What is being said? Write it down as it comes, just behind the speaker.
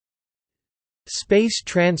Space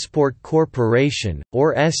Transport Corporation,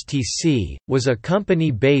 or STC, was a company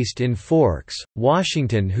based in Forks,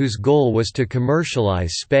 Washington whose goal was to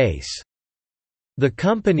commercialize space. The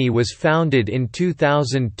company was founded in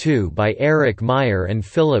 2002 by Eric Meyer and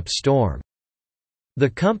Philip Storm. The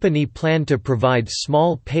company planned to provide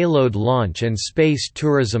small payload launch and space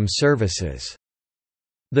tourism services.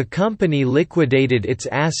 The company liquidated its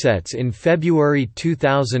assets in February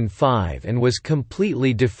 2005 and was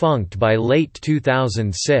completely defunct by late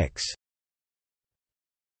 2006.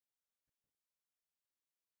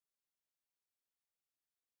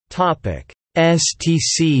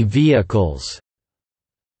 STC vehicles.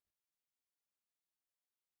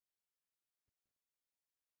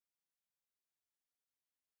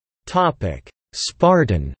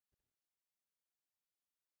 Spartan.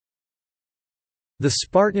 The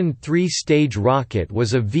Spartan 3-stage rocket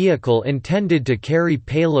was a vehicle intended to carry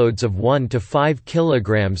payloads of 1 to 5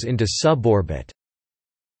 kg into suborbit.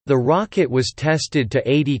 The rocket was tested to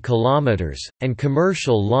 80 km, and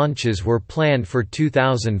commercial launches were planned for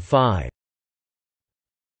 2005.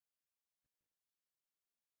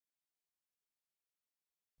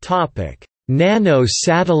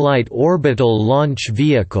 Nano-Satellite Orbital Launch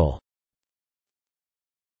Vehicle.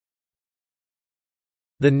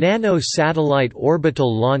 The Nano-Satellite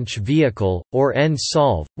Orbital Launch Vehicle, or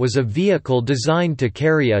NSOLV, was a vehicle designed to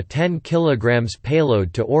carry a 10 kg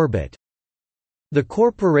payload to orbit. The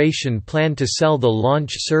corporation planned to sell the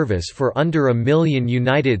launch service for under $1 million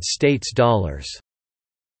US.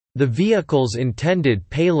 The vehicle's intended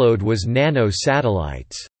payload was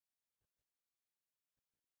nano-satellites.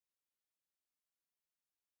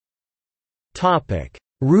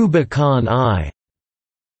 Rubicon I.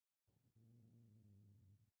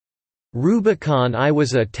 Rubicon I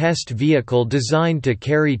was a test vehicle designed to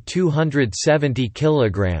carry 270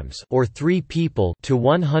 kg or 3 people to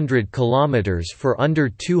 100 km for under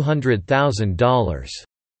 $200,000.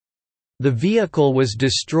 The vehicle was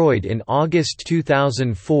destroyed in August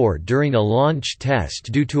 2004 during a launch test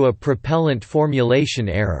due to a propellant formulation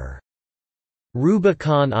error.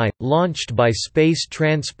 Rubicon I, launched by Space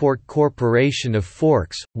Transport Corporation of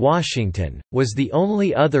Forks, Washington, was the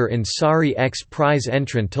only other Ansari X Prize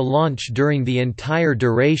entrant to launch during the entire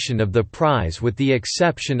duration of the prize with the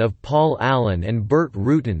exception of Paul Allen and Burt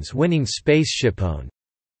Rutan's winning SpaceShipOne.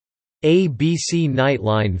 ABC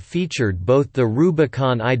Nightline featured both the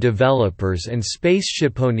Rubicon I developers and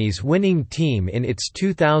SpaceShipOne's winning team in its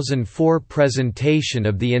 2004 presentation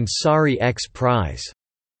of the Ansari X Prize.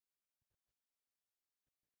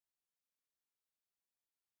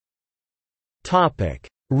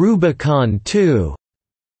 Rubicon II.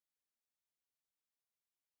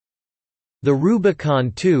 The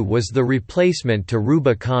Rubicon II was the replacement to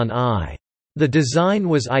Rubicon I. The design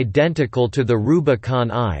was identical to the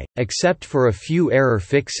Rubicon I, except for a few error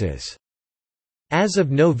fixes. As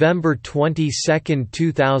of November 22,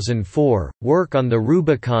 2004, work on the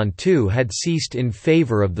Rubicon II had ceased in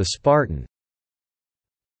favor of the Spartan.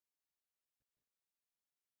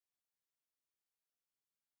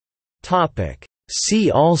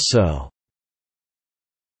 See also: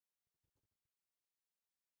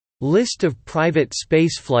 List of private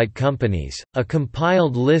spaceflight companies, a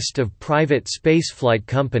compiled list of private spaceflight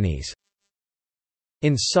companies.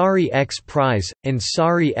 Ansari X Prize.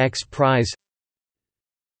 Ansari X Prize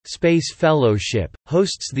Space Fellowship,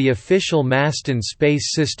 hosts the official Masten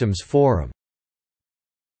Space Systems Forum.